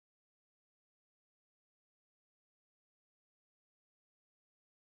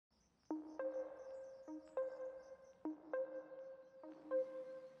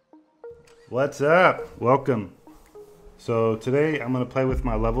What's up? Welcome. So today I'm going to play with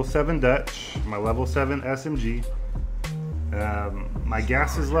my level 7 Dutch, my level 7 SMG. My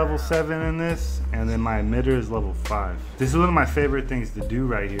gas is level 7 in this, and then my emitter is level 5. This is one of my favorite things to do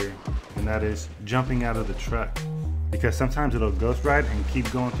right here, and that is jumping out of the truck. Because sometimes it'll ghost ride and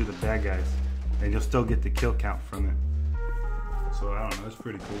keep going through the bad guys, and you'll still get the kill count from it. So I don't know, it's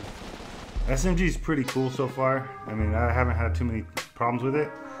pretty cool. SMG is pretty cool so far. I mean, I haven't had too many problems with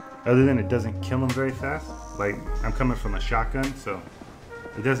it, other than it doesn't kill them very fast. Like, I'm coming from a shotgun, so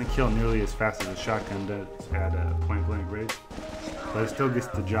it doesn't kill nearly as fast as a shotgun does at a point blank range, but it still gets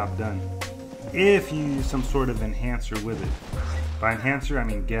the job done if you use some sort of enhancer with it. By enhancer, I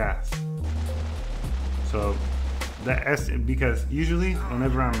mean gas. So because usually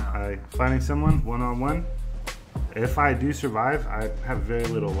whenever I'm fighting someone one-on-one, if I do survive, I have very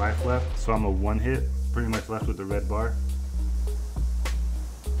little life left, so I'm a one hit, pretty much left with the red bar.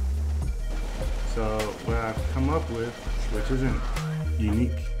 So what I've come up with, which isn't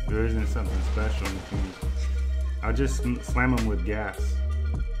unique, there isn't something special, I'll just slam them with gas.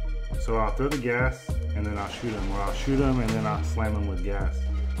 So I'll throw the gas and then I'll shoot them, or I'll shoot them and then I'll slam them with gas.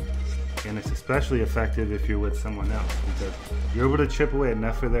 And it's especially effective if you're with someone else, because you're able to chip away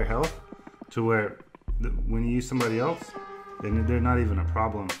enough of their health to where when you use somebody else, then they're not even a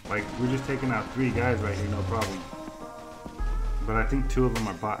problem. Like, we're just taking out 3 guys right here, no problem. But I think 2 of them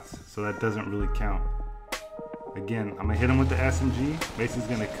are bots, so that doesn't really count. Again, I'm gonna hit them with the SMG.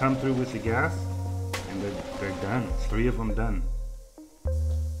 Basically, gonna come through with the gas, and they're done. 3 of them done.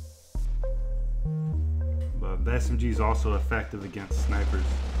 But the SMG is also effective against snipers,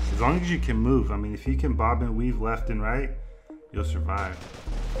 as long as you can move. I mean, if you can bob and weave left and right, you'll survive.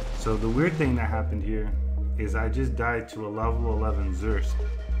 So the weird thing that happened here is I just died to a level 11 Zurst.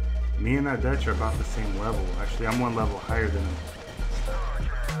 Me and that Dutch are about the same level. Actually, I'm 1 level higher than him.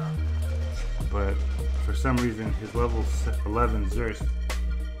 But for some reason, his level 11 Zurst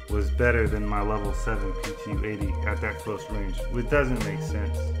was better than my level 7 PTU-80 at that close range, which doesn't make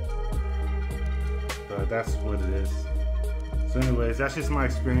sense. But that's what it is. So anyways, that's just my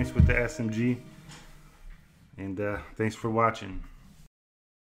experience with the SMG. And thanks for watching.